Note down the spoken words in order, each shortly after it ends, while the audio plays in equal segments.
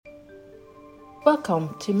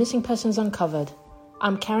Welcome to Missing Persons Uncovered.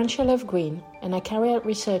 I'm Karen Shalev Green and I carry out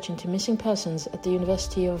research into missing persons at the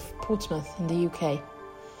University of Portsmouth in the UK.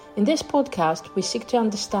 In this podcast, we seek to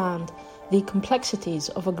understand the complexities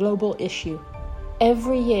of a global issue.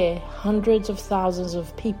 Every year, hundreds of thousands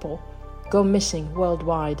of people go missing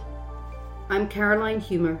worldwide. I'm Caroline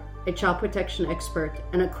Humer, a child protection expert,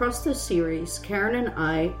 and across this series, Karen and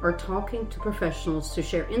I are talking to professionals to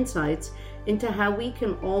share insights into how we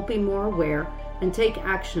can all be more aware and take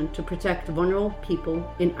action to protect vulnerable people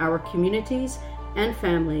in our communities and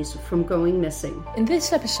families from going missing. In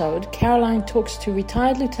this episode, Caroline talks to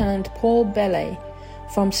retired Lieutenant Paul Belli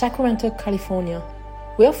from Sacramento, California.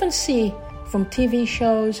 We often see from TV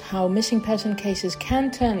shows how missing person cases can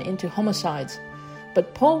turn into homicides,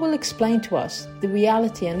 but Paul will explain to us the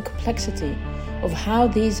reality and complexity of how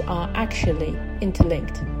these are actually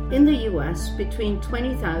interlinked. In the US, between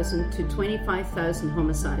 20,000 to 25,000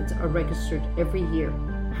 homicides are registered every year.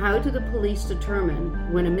 How do the police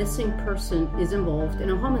determine when a missing person is involved in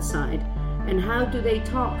a homicide? And how do they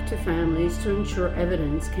talk to families to ensure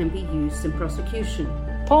evidence can be used in prosecution?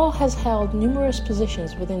 Paul has held numerous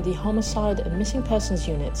positions within the homicide and missing persons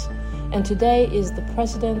units, and today is the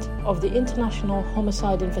president of the International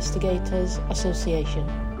Homicide Investigators Association.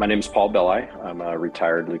 My name is Paul Belli. I'm a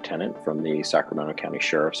retired lieutenant from the Sacramento County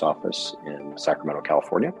Sheriff's Office in Sacramento,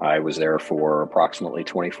 California. I was there for approximately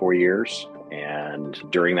 24 years. And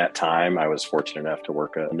during that time, I was fortunate enough to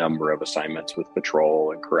work a number of assignments with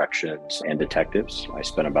patrol and corrections and detectives. I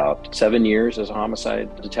spent about 7 years as a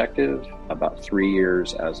homicide detective, about 3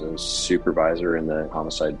 years as a supervisor in the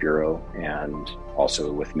Homicide Bureau, and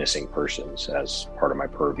also with missing persons as part of my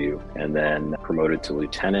purview, and then promoted to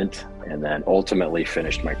lieutenant, and then ultimately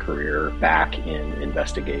finished my career back in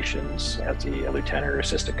investigations as the lieutenant or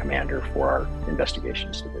assistant commander for our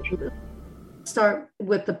investigations division. Start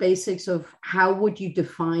with the basics of how would you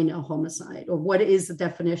define a homicide, or what is the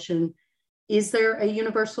definition? Is there a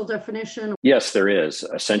universal definition? Yes, there is.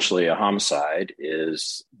 Essentially, a homicide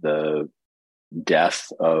is the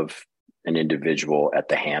death of an individual at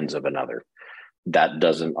the hands of another. That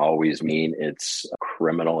doesn't always mean it's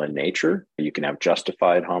criminal in nature. You can have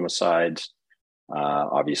justified homicides.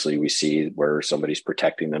 Obviously, we see where somebody's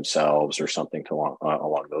protecting themselves or something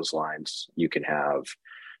along those lines. You can have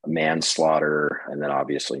manslaughter, and then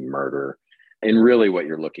obviously murder. And really what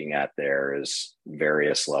you're looking at there is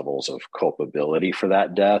various levels of culpability for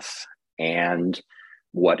that death and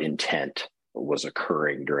what intent was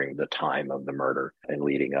occurring during the time of the murder and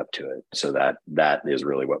leading up to it. So that is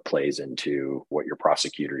really what plays into what your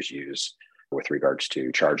prosecutors use with regards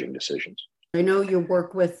to charging decisions. I know you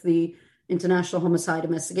work with the International Homicide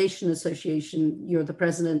Investigation Association. You're the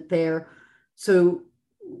president there. So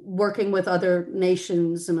working with other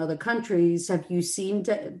nations and other countries, have you seen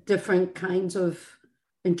different kinds of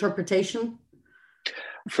interpretation?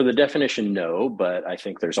 For the definition, no, but I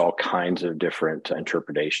think there's all kinds of different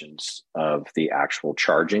interpretations of the actual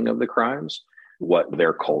charging of the crimes, what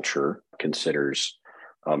their culture considers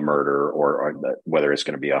a murder, or whether it's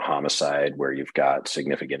going to be a homicide where you've got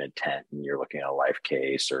significant intent and you're looking at a life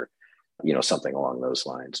case, or something along those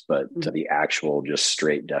lines. But the actual just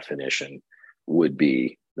straight definition would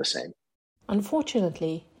be the same.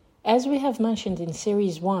 Unfortunately, as we have mentioned in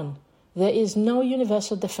Series 1, there is no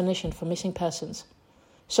universal definition for missing persons.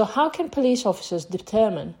 So how can police officers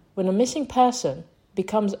determine when a missing person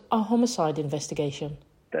becomes a homicide investigation?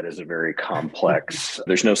 That is a very complex,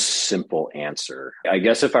 there's no simple answer. I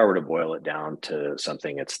guess if I were to boil it down to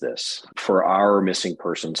something, it's this. For our missing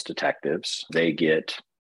persons detectives, they get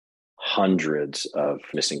hundreds of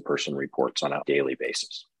missing person reports on a daily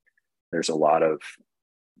basis. There's a lot of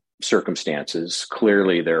circumstances.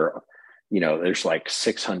 Clearly, there's like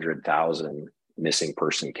 600,000 missing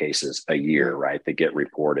person cases a year, right, that get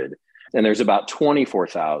reported. And there's about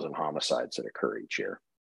 24,000 homicides that occur each year.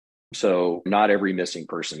 So not every missing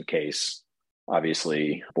person case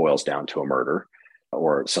obviously boils down to a murder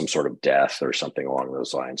or some sort of death or something along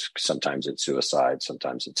those lines. Sometimes it's suicide,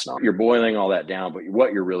 sometimes it's not. You're boiling all that down, but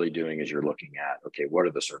what you're really doing is you're looking at, okay, what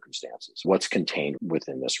are the circumstances? What's contained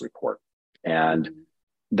within this report? And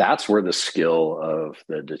that's where the skill of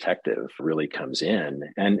the detective really comes in.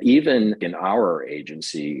 And even in our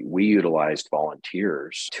agency, we utilized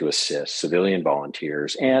volunteers to assist, civilian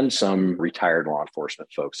volunteers, and some retired law enforcement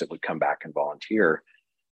folks that would come back and volunteer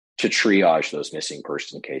to triage those missing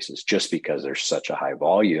person cases, just because there's such a high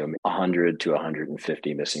volume, 100 to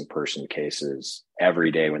 150 missing person cases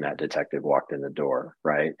every day when that detective walked in the door,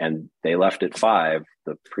 right? And they left at 5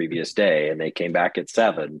 the previous day and they came back at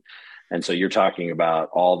 7 And so you're talking about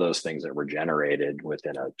all those things that were generated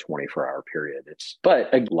within a 24-hour period.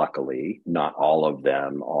 But luckily, not all of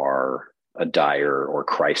them are a dire or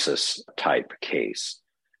crisis type case.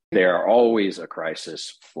 They are always a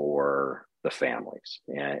crisis for the families.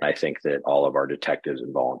 And I think that all of our detectives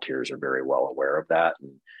and volunteers are very well aware of that.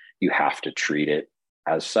 And you have to treat it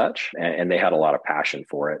as such. And they had a lot of passion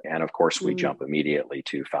for it. And of course, we jump immediately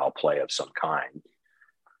to foul play of some kind.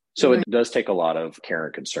 So it does take a lot of care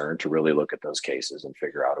and concern to really look at those cases and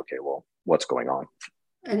figure out, okay, well, what's going on?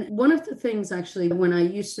 And one of the things, actually, when I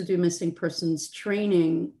used to do missing persons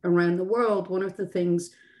training around the world, one of the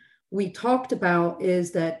things we talked about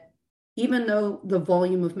is that even though the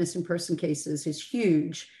volume of missing person cases is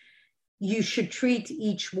huge, you should treat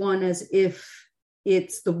each one as if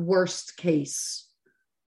it's the worst case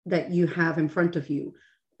that you have in front of you.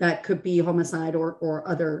 That could be homicide or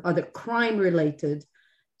other crime related.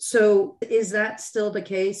 So is that still the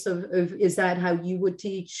case is that how you would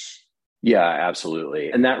teach? Yeah,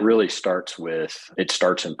 absolutely. And that really starts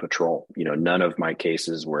in patrol. None of my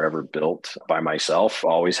cases were ever built by myself. I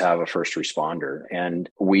always have a first responder. And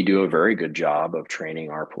we do a very good job of training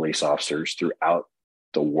our police officers throughout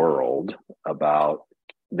the world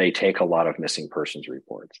they take a lot of missing persons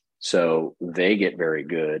reports. So they get very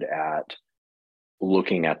good at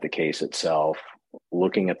looking at the case itself,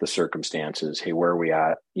 looking at the circumstances. Hey, where are we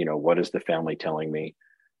at? What is the family telling me?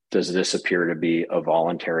 Does this appear to be a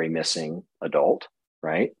voluntary missing adult,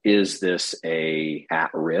 right? Is this a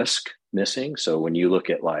at-risk missing? So when you look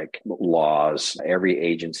at like laws, every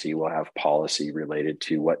agency will have policy related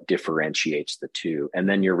to what differentiates the two, and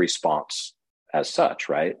then your response as such,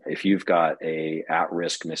 right? If you've got a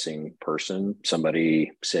at-risk missing person,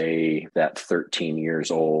 somebody say that 13 years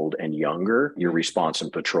old and younger, your response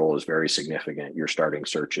in patrol is very significant. You're starting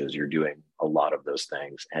searches, you're doing a lot of those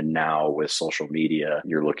things. And now with social media,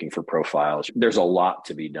 you're looking for profiles. There's a lot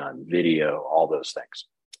to be done, video, all those things.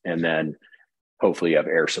 And then hopefully you have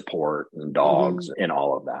air support and dogs and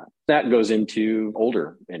all of that. That goes into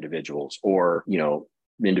older individuals or,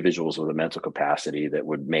 individuals with a mental capacity that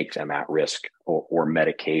would make them at risk or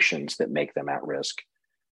medications that make them at risk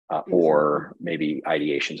or maybe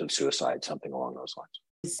ideations of suicide, something along those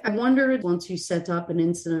lines. I wonder, once you set up an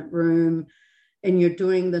incident room and you're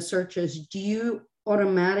doing the searches, do you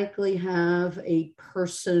automatically have a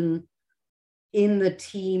person in the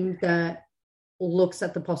team that looks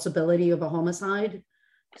at the possibility of a homicide?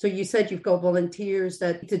 So you said you've got volunteers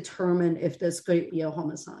that determine if this could be a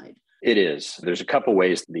homicide. It is. There's a couple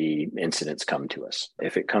ways the incidents come to us.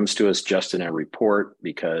 If it comes to us just in a report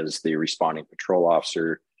because the responding patrol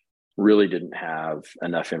officer really didn't have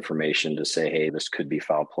enough information to say, hey, this could be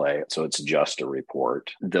foul play, so it's just a report,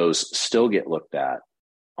 those still get looked at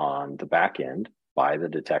on the back end by the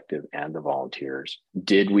detective and the volunteers.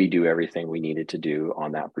 Did we do everything we needed to do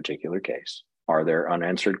on that particular case? Are there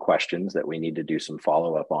unanswered questions that we need to do some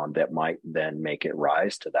follow-up on that might then make it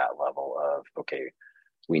rise to that level of, okay,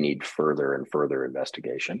 we need further and further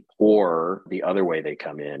investigation? Or the other way they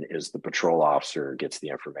come in is the patrol officer gets the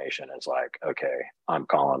information and is like, okay, I'm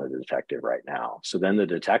calling a detective right now. So then the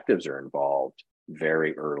detectives are involved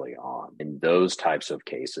very early on in those types of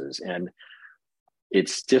cases. And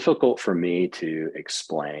it's difficult for me to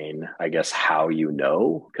explain, I guess, how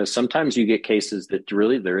because sometimes you get cases that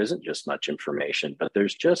really there isn't just much information, but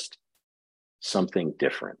there's just something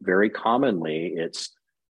different. Very commonly, it's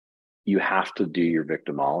you have to do your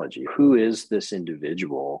victimology. Who is this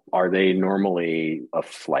individual? Are they normally a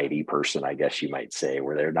flighty person, I guess you might say,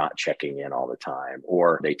 where they're not checking in all the time,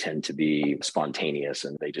 or they tend to be spontaneous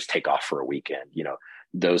and they just take off for a weekend,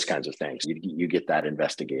 those kinds of things. You get that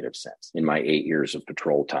investigative sense. In my 8 years of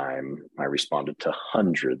patrol time, I responded to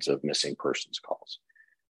hundreds of missing persons calls.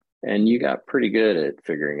 And you got pretty good at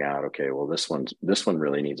figuring out, okay, well, this one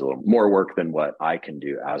really needs a little more work than what I can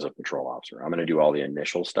do as a patrol officer. I'm going to do all the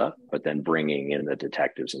initial stuff, but then bringing in the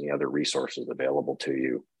detectives and the other resources available to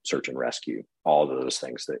you, search and rescue, all of those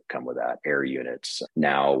things that come with that, air units.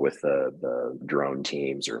 Now with the drone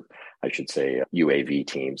teams, or I should say UAV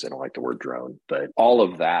teams, I don't like the word drone, but all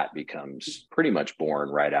of that becomes pretty much born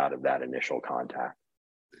right out of that initial contact.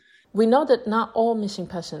 We know that not all missing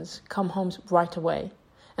persons come home right away,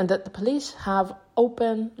 and that the police have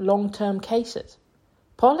open long-term cases.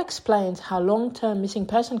 Paul explains how long-term missing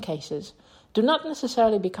person cases do not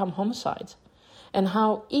necessarily become homicides, and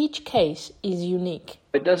how each case is unique.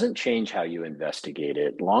 It doesn't change how you investigate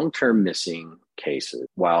it. Long-term missing cases,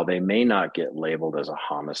 while they may not get labeled as a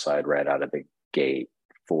homicide right out of the gate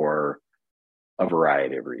for a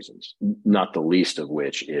variety of reasons, not the least of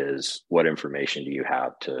which is what information do you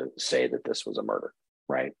have to say that this was a murder,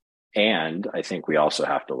 right? And I think we also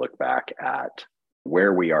have to look back at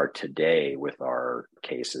where we are today with our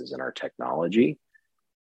cases and our technology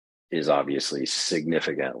is obviously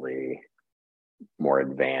significantly more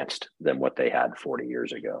advanced than what they had 40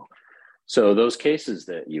 years ago. So those cases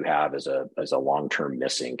that you have as a long-term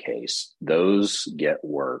missing case, those get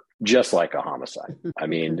work just like a homicide. I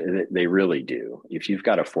mean, they really do. If you've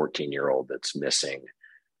got a 14-year-old that's missing,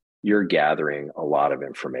 you're gathering a lot of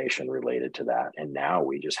information related to that. And now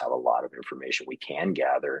we just have a lot of information we can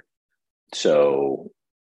gather. So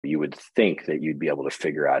you would think that you'd be able to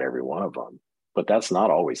figure out every one of them, but that's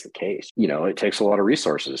not always the case. You know, it takes a lot of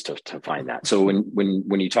resources to find that. So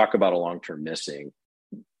when you talk about a long-term missing,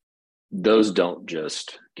 those don't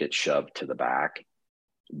just get shoved to the back.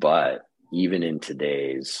 But even in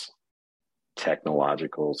today's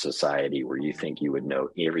technological society where you think you would know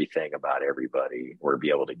everything about everybody or be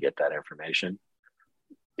able to get that information,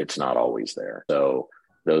 it's not always there. So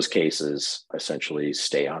those cases essentially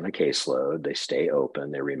stay on a caseload, they stay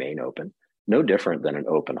open, they remain open, no different than an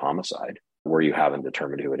open homicide where you haven't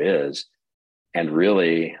determined who it is. And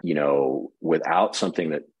really, you know, without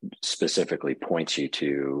something that specifically points you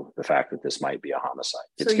to the fact that this might be a homicide,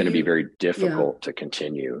 it's going to be very difficult to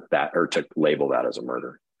continue that or to label that as a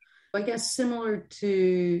murder. I guess similar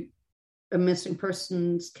to a missing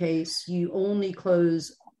persons case, you only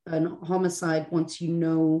close a homicide once you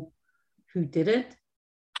know who did it.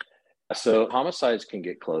 So homicides can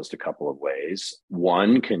get closed a couple of ways.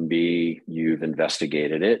 One can be you've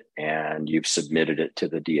investigated it and you've submitted it to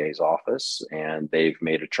the DA's office and they've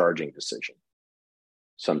made a charging decision.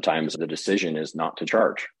 Sometimes the decision is not to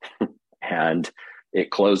charge and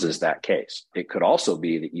it closes that case. It could also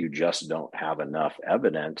be that you just don't have enough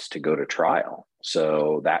evidence to go to trial.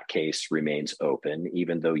 So that case remains open,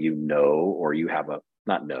 even though you know, or you have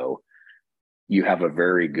you have a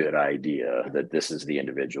very good idea that this is the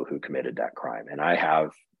individual who committed that crime. And I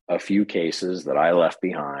have a few cases that I left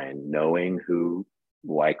behind knowing who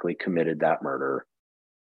likely committed that murder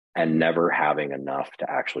and never having enough to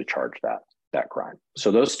actually charge that crime.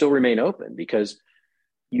 So those still remain open because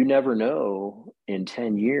you never know in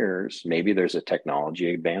 10 years, maybe there's a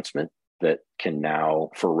technology advancement that can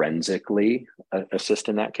now forensically assist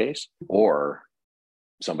in that case, or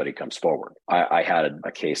somebody comes forward. I had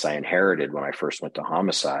a case I inherited when I first went to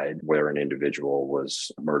homicide where an individual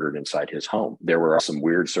was murdered inside his home. There were some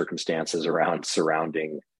weird circumstances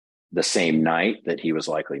surrounding the same night that he was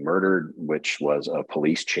likely murdered, which was a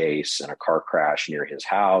police chase and a car crash near his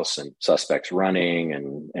house and suspects running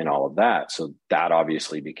and all of that. So that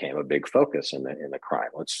obviously became a big focus in the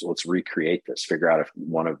crime. Let's recreate this, figure out if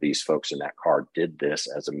one of these folks in that car did this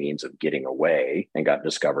as a means of getting away and got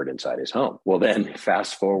discovered inside his home. Well, then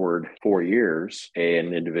fast forward 4 years,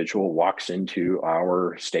 an individual walks into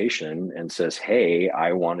our station and says, "Hey,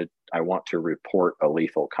 I want to report a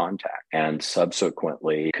lethal contact," and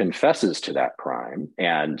subsequently confesses to that crime.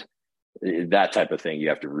 And that type of thing, you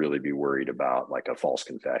have to really be worried about, like a false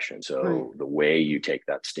confession. So the way you take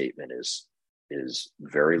that statement is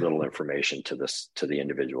very little information to the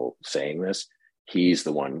individual saying this. He's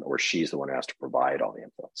the one or she's the one who has to provide all the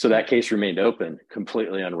info. So that case remained open,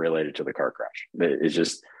 completely unrelated to the car crash. It's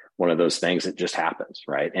just one of those things that just happens,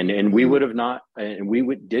 right? And we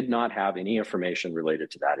did not have any information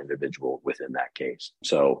related to that individual within that case.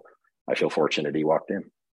 So I feel fortunate he walked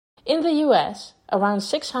in. In the US, around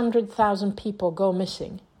 600,000 people go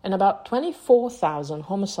missing, and about 24,000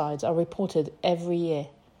 homicides are reported every year.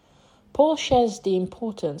 Paul shares the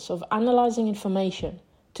importance of analyzing information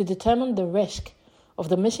to determine the risk of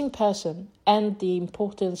the missing person and the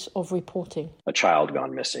importance of reporting. A child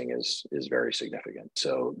gone missing is very significant.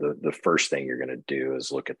 So the first thing you're going to do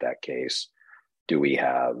is look at that case. Do we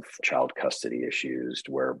have child custody issues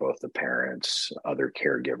where both the parents, other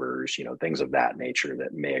caregivers, things of that nature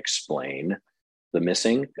that may explain the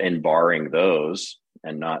missing? And barring those,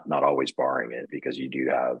 and not always barring it, because you do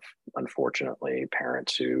have, unfortunately,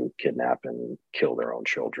 parents who kidnap and kill their own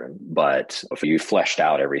children. But if you fleshed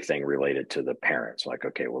out everything related to the parents, like,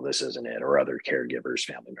 okay, well, this isn't it, or other caregivers,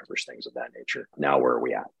 family members, things of that nature, now where are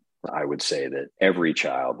we at? I would say that every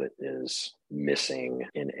child that is missing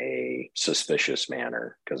in a suspicious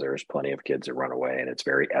manner, because there's plenty of kids that run away and it's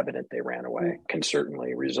very evident they ran away, can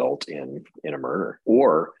certainly result in a murder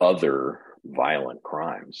or other violent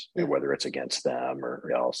crimes, whether it's against them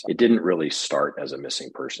or else. It didn't really start as a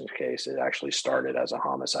missing persons case. It actually started as a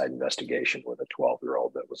homicide investigation with a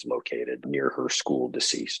 12-year-old that was located near her school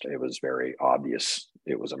deceased. It was very obvious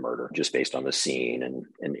it was a murder just based on the scene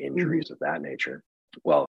and injuries of that nature.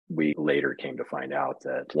 Well, We later came to find out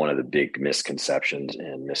that one of the big misconceptions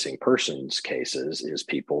in missing persons cases is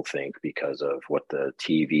people think because of what the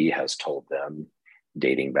TV has told them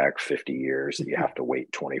dating back 50 years that you have to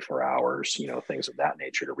wait 24 hours, things of that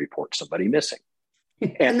nature to report somebody missing.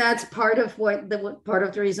 And that's part of part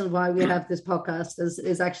of the reason why we have this podcast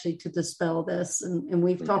is actually to dispel this. And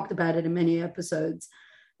we've talked about it in many episodes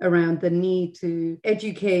around the need to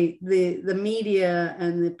educate the media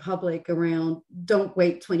and the public around don't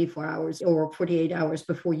wait 24 hours or 48 hours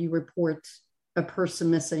before you report a person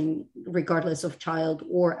missing, regardless of child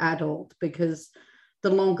or adult, because the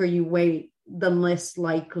longer you wait, the less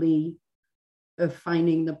likely of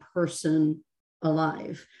finding the person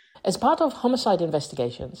alive. As part of homicide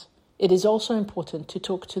investigations, it is also important to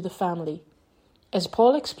talk to the family. As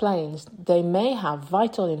Paul explains, they may have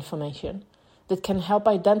vital information that can help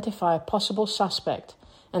identify a possible suspect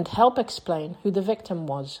and help explain who the victim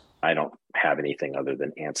was. I don't have anything other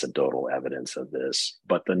than anecdotal evidence of this,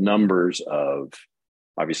 but the numbers of,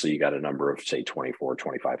 obviously you got a number of, say, 24,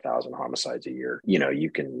 25,000 homicides a year.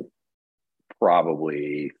 You can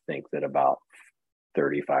probably think that about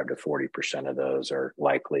 35 to 40% of those are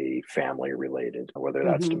likely family related, whether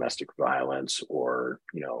that's domestic violence or,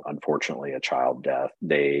 unfortunately a child death.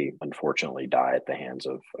 They unfortunately die at the hands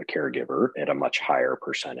of a caregiver at a much higher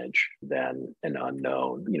percentage than an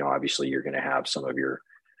unknown. Obviously you're going to have some of your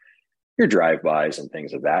drive-bys and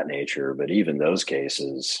things of that nature, but even those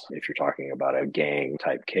cases, if you're talking about a gang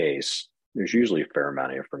type case, there's usually a fair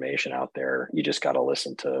amount of information out there. You just got to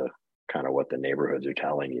listen to kind of what the neighborhoods are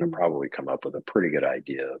telling you and probably come up with a pretty good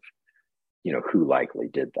idea of, who likely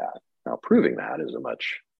did that. Now, proving that is a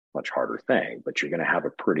much harder thing, but you're going to have a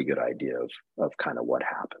pretty good idea of kind of what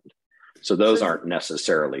happened. So those aren't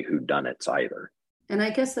necessarily whodunits either. And I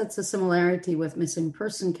guess that's a similarity with missing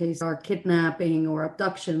person case or kidnapping or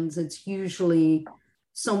abductions. It's usually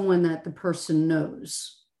someone that the person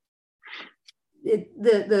knows.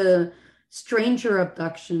 The stranger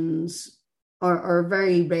abductions are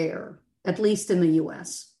very rare, at least in the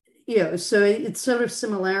US. So it's sort of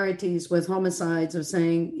similarities with homicides of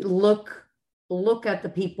saying, look at the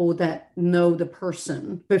people that know the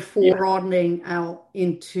person before broadening out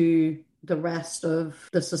into the rest of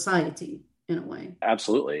the society in a way.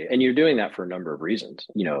 Absolutely. And you're doing that for a number of reasons.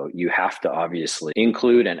 You have to obviously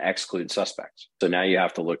include and exclude suspects. So now you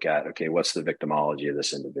have to look at, okay, what's the victimology of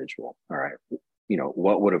this individual? All right.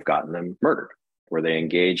 What would have gotten them murdered? Were they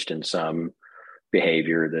engaged in some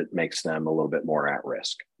behavior that makes them a little bit more at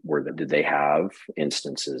risk? Did they have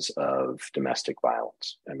instances of domestic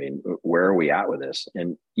violence? I mean, where are we at with this?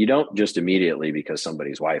 And you don't just immediately, because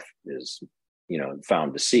somebody's wife is,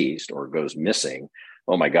 found deceased or goes missing,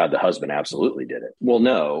 oh my God, the husband absolutely did it. Well,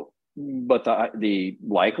 no, but the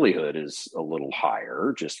likelihood is a little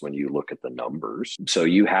higher just when you look at the numbers. So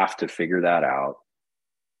you have to figure that out,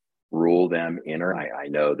 rule them in. I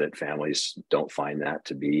know that families don't find that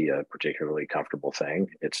to be a particularly comfortable thing.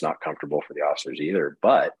 It's not comfortable for the officers either,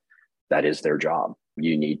 but that is their job.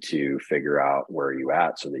 You need to figure out where you're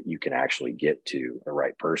at so that you can actually get to the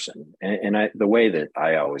right person. And the way that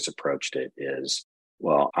I always approached it is,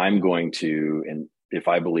 well, I'm going to, and if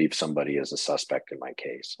I believe somebody is a suspect in my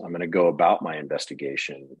case, I'm going to go about my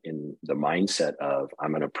investigation in the mindset of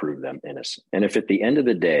I'm going to prove them innocent. And if at the end of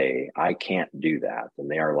the day, I can't do that, then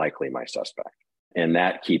they are likely my suspect. And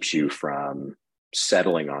that keeps you from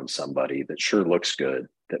settling on somebody that sure looks good,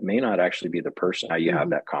 that may not actually be the person. Now you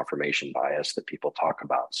have that confirmation bias that people talk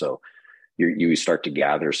about. So you start to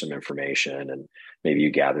gather some information and maybe you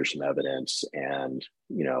gather some evidence. And,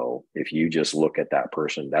 if you just look at that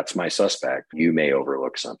person, that's my suspect, you may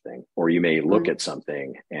overlook something, or you may look at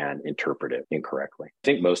something and interpret it incorrectly. I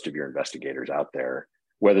think most of your investigators out there,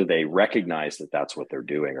 whether they recognize that that's what they're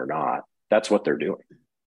doing or not, that's what they're doing.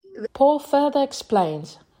 Paul further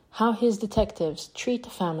explains how his detectives treat a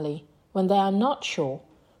family when they are not sure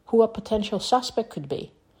who a potential suspect could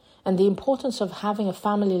be, and the importance of having a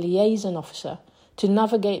family liaison officer to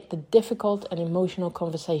navigate the difficult and emotional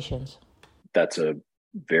conversations. That's a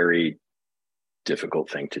very difficult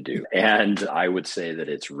thing to do. And I would say that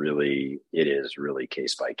it is really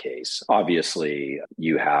case by case. Obviously,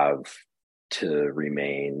 you have to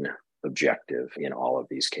remain objective in all of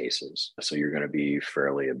these cases. So you're going to be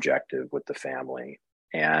fairly objective with the family.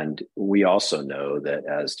 And we also know that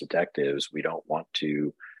as detectives, we don't want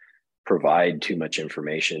to provide too much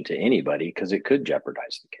information to anybody because it could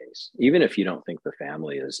jeopardize the case. Even if you don't think the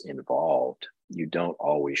family is involved, you don't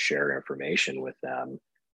always share information with them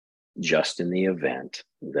just in the event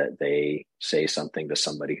that they say something to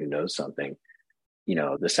somebody who knows something.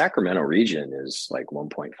 The Sacramento region is like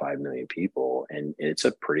 1.5 million people, and it's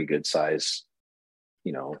a pretty good size,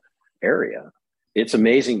 area. It's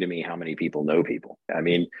amazing to me how many people know people. I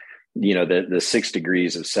mean, the 6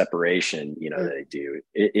 degrees of separation, they do.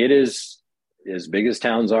 It is, as big as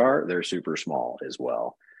towns are, they're super small as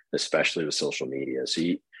well, especially with social media. So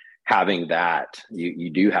having that, you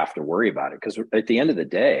do have to worry about it, because at the end of the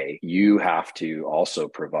day, you have to also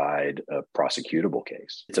provide a prosecutable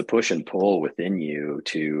case. It's a push and pull within you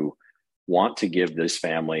to want to give this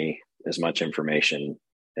family as much information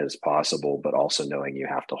as possible, but also knowing you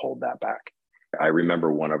have to hold that back. I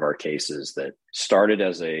remember one of our cases that started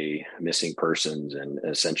as a missing persons, and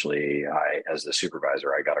essentially as the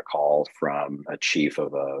supervisor, I got a call from a chief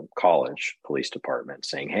of a college police department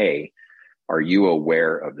saying, "Hey, are you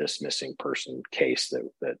aware of this missing person case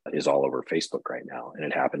that is all over Facebook right now?" And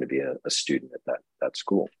it happened to be a student at that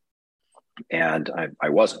school. And I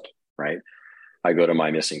wasn't, right? I go to my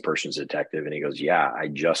missing persons detective and he goes, "Yeah, I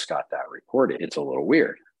just got that reported. It's a little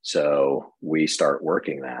weird." So we start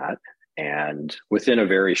working that. And within a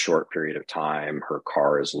very short period of time, her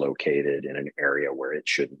car is located in an area where it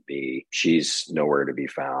shouldn't be. She's nowhere to be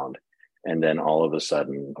found. And then all of a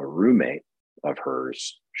sudden, a roommate of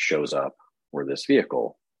hers shows up where this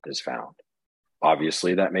vehicle is found.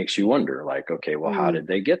 Obviously, that makes you wonder, like, okay, well, how did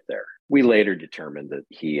they get there? We later determined that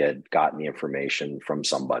he had gotten the information from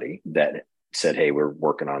somebody that said, "Hey, we're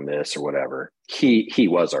working on this," or whatever. He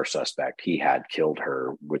was our suspect. He had killed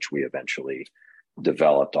her, which we eventually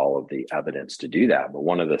developed all of the evidence to do that. But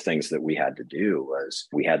one of the things that we had to do was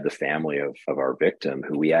we had the family of our victim,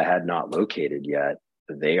 who we had not located yet.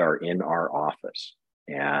 They are in our office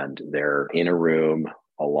and they're in a room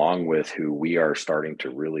along with who we are starting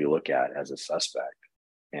to really look at as a suspect.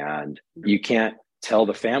 And you can't tell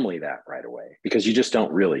the family that right away because you just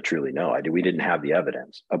don't really truly know. We didn't have the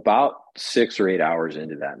evidence. About 6 or 8 hours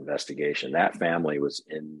into that investigation, that family was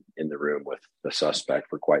in the room with the suspect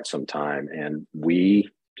for quite some time. And we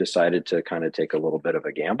decided to kind of take a little bit of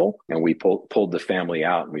a gamble, and we pulled the family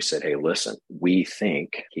out and we said, "Hey, listen, we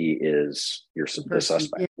think he is the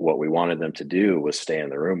suspect." Yeah. What we wanted them to do was stay in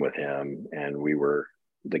the room with him. And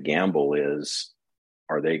the gamble is,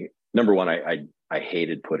 are they, number one, I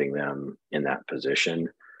hated putting them in that position,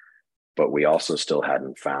 but we also still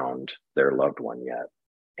hadn't found their loved one yet.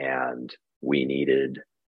 And we needed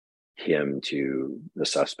the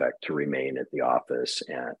suspect to remain at the office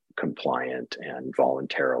and compliant and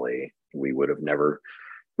voluntarily. We would have never,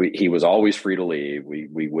 he was always free to leave.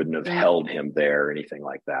 We wouldn't have held him there or anything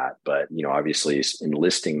like that. But, obviously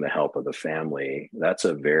enlisting the help of the family, that's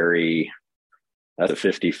a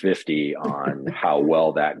 50-50 on how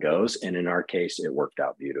well that goes. And in our case, it worked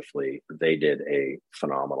out beautifully. They did a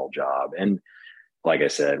phenomenal job. And like I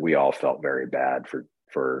said, we all felt very bad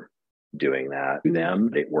for doing that.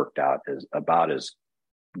 Them, it worked out about as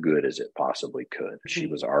good as it possibly could. She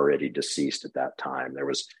was already deceased at that time. There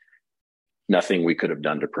was nothing we could have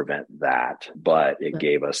done to prevent that, but it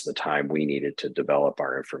gave us the time we needed to develop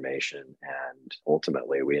our information. And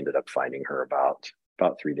ultimately, we ended up finding her about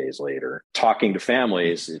 3 days later. Talking to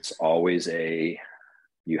families, it's always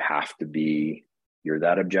you're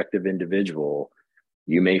that objective individual.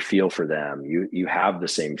 You may feel for them. You have the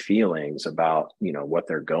same feelings about, what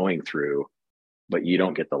they're going through, but you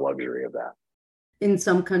don't get the luxury of that. In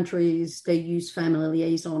some countries, they use family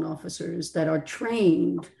liaison officers that are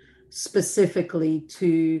trained specifically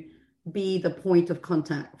to be the point of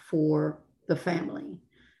contact for the family,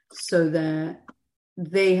 so that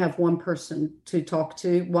they have one person to talk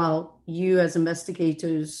to while you as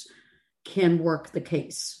investigators can work the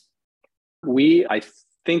case. I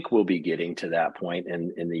think we'll be getting to that point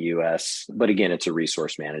in the US, but again, it's a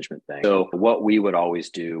resource management thing. So what we would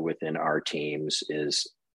always do within our teams is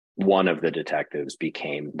one of the detectives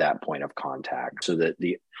became that point of contact, so that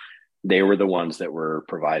they were the ones that were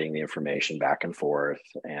providing the information back and forth,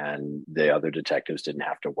 and the other detectives didn't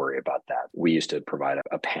have to worry about that. We used to provide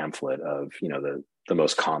a pamphlet of, the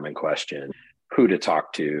most common question, who to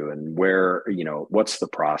talk to and where, what's the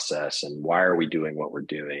process and why are we doing what we're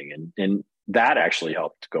doing? And that actually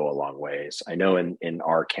helped go a long ways. I know in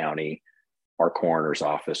our county, our coroner's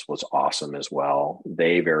office was awesome as well.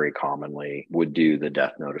 They very commonly would do the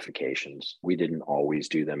death notifications. We didn't always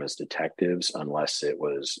do them as detectives unless it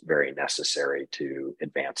was very necessary to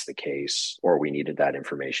advance the case or we needed that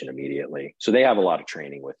information immediately. So they have a lot of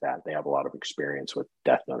training with that. They have a lot of experience with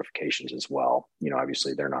death notifications as well.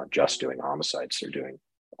 Obviously they're not just doing homicides, they're doing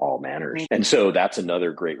all manners. And so that's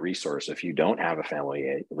another great resource. If you don't have a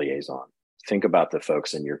family liaison, think about the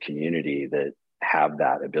folks in your community that have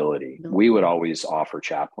that ability. We would always offer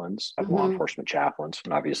chaplains, law enforcement chaplains,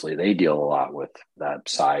 and obviously they deal a lot with that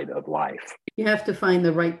side of life. You have to find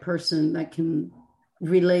the right person that can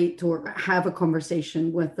relate or have a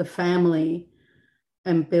conversation with the family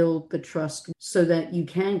and build the trust so that you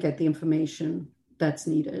can get the information that's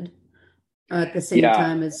needed at the same Yeah,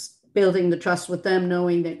 time as building the trust with them,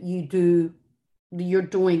 knowing that you're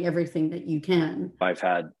doing everything that you can. I've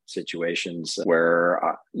had situations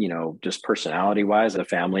where, just personality wise, the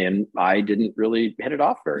family and I didn't really hit it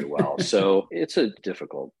off very well. So it's a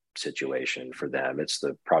difficult situation for them. It's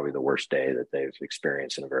probably the worst day that they've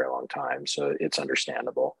experienced in a very long time. So it's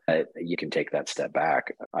understandable. You can take that step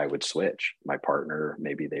back. I would switch my partner.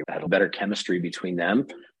 Maybe they had a better chemistry between them.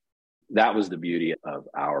 That was the beauty of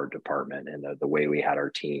our department and the way we had our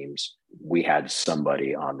teams. We had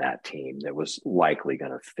somebody on that team that was likely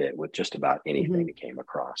going to fit with just about anything that came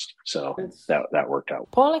across. So that worked out.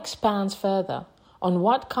 Paul expands further on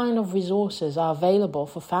what kind of resources are available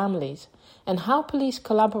for families and how police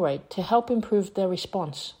collaborate to help improve their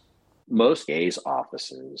response. Most DA's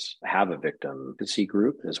offices have a victim advocacy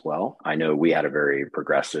group as well. I know we had a very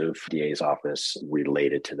progressive DA's office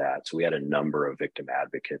related to that. So we had a number of victim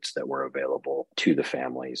advocates that were available to the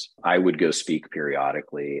families. I would go speak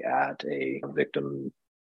periodically at a victim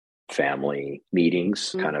family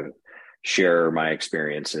meetings, kind of share my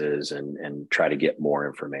experiences and try to get more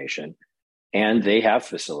information. And they have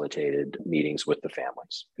facilitated meetings with the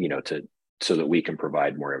families, so that we can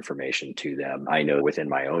provide more information to them. I know within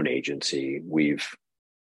my own agency, we've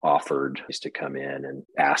offered to come in and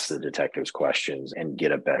ask the detectives questions and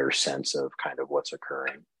get a better sense of kind of what's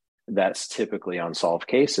occurring. That's typically unsolved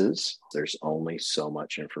cases. There's only so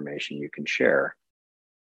much information you can share.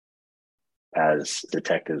 As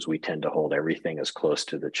detectives, we tend to hold everything as close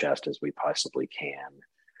to the chest as we possibly can.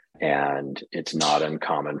 And it's not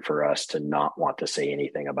uncommon for us to not want to say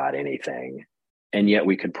anything about anything. And yet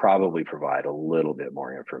we could probably provide a little bit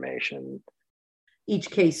more information.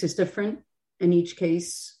 Each case is different. In each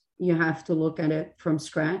case, you have to look at it from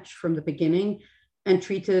scratch, from the beginning, and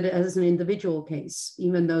treat it as an individual case.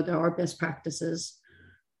 Even though there are best practices,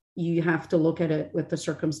 you have to look at it with the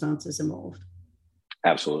circumstances involved.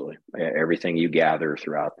 Absolutely. Everything you gather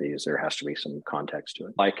throughout these, there has to be some context to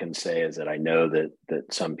it. All I can say is that I know that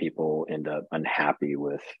some people end up unhappy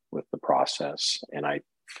with the process, and I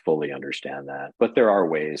fully understand that. But there are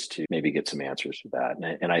ways to maybe get some answers for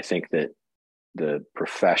that. And I think that the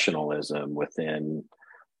professionalism within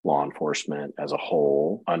law enforcement as a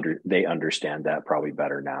whole, they understand that probably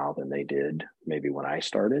better now than they did maybe when I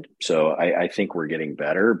started. So I think we're getting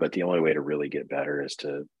better, but the only way to really get better is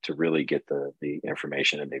to really get the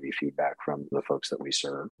information and maybe feedback from the folks that we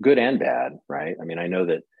serve, good and bad, right? I mean, I know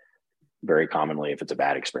that very commonly, if it's a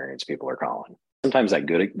bad experience, people are calling. Sometimes that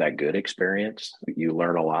good experience, you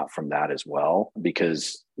learn a lot from that as well,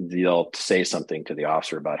 because they'll say something to the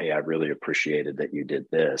officer about, hey, I really appreciated that you did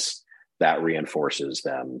this. That reinforces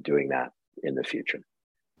them doing that in the future.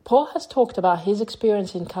 Paul has talked about his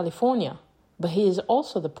experience in California, but he is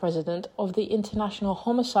also the president of the International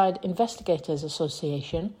Homicide Investigators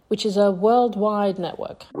Association, which is a worldwide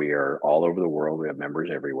network. We are all over the world. We have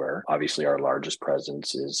members everywhere. Obviously, our largest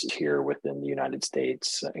presence is here within the United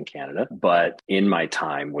States and Canada. But in my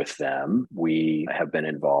time with them, we have been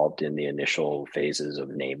involved in the initial phases of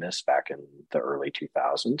NAMUS back in the early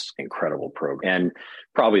 2000s. Incredible program. And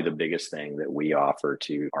probably the biggest thing that we offer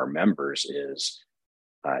to our members is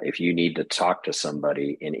if you need to talk to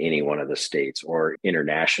somebody in any one of the states or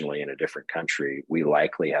internationally in a different country, we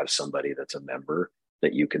likely have somebody that's a member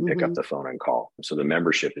that you can pick up the phone and call. So the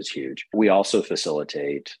membership is huge. We also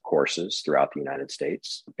facilitate courses throughout the United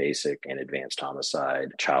States, basic and advanced homicide,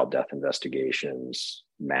 child death investigations,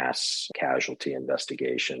 mass casualty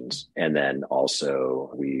investigations. And then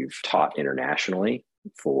also we've taught internationally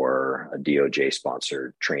for a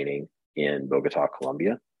DOJ-sponsored training in Bogota,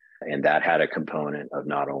 Colombia. And that had a component of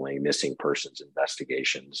not only missing persons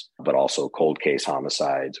investigations, but also cold case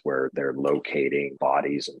homicides where they're locating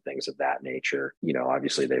bodies and things of that nature.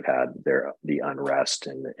 Obviously they've had the unrest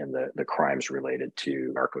and the crimes related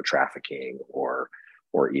to narco trafficking or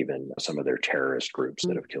even some of their terrorist groups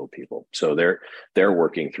that have killed people. So they're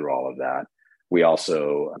working through all of that. We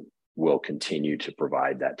also will continue to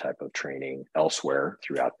provide that type of training elsewhere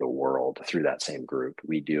throughout the world through that same group.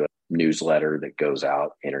 We do a newsletter that goes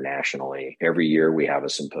out internationally. Every year we have a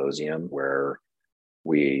symposium where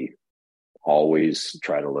we always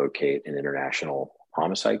try to locate an international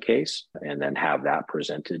homicide case and then have that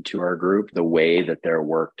presented to our group. The way that they're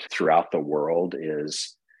worked throughout the world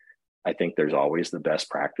is, I think there's always the best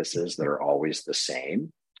practices that are always the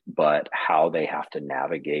same, but how they have to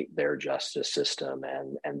navigate their justice system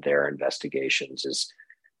and their investigations is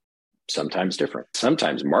sometimes different,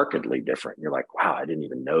 sometimes markedly different. You're like, wow, I didn't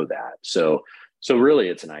even know that. So So really,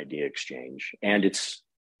 it's an idea exchange, and it's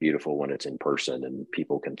beautiful when it's in person and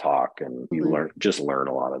people can talk and you learn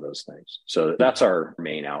a lot of those things. So that's our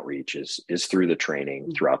main outreach is through the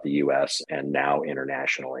training throughout the US and now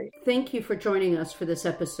internationally. Thank you for joining us for this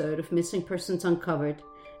episode of Missing Persons Uncovered.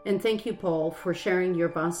 And thank you, Paul, for sharing your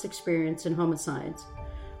vast experience in homicides.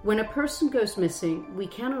 When a person goes missing, we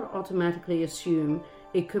cannot automatically assume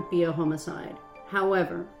it could be a homicide.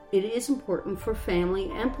 However, it is important for family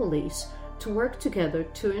and police to work together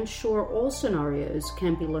to ensure all scenarios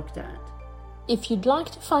can be looked at. If you'd like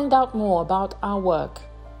to find out more about our work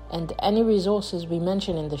and any resources we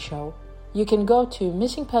mention in the show, you can go to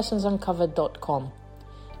missingpersonsuncovered.com.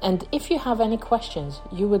 And if you have any questions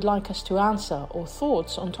you would like us to answer or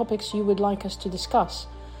thoughts on topics you would like us to discuss,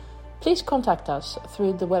 please contact us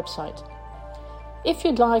through the website. If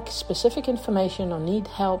you'd like specific information or need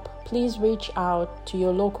help, please reach out to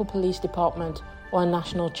your local police department or a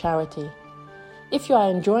national charity. If you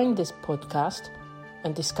are enjoying this podcast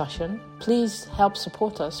and discussion, please help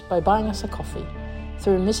support us by buying us a coffee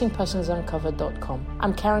through missingpersonsuncovered.com.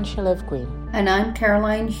 I'm Karen Shalev-Green. And I'm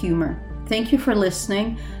Caroline Humer. Thank you for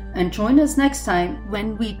listening, and join us next time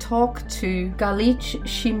when we talk to Galit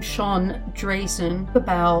Shimshon Drazen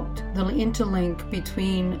about the interlink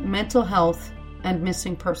between mental health and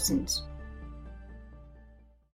missing persons.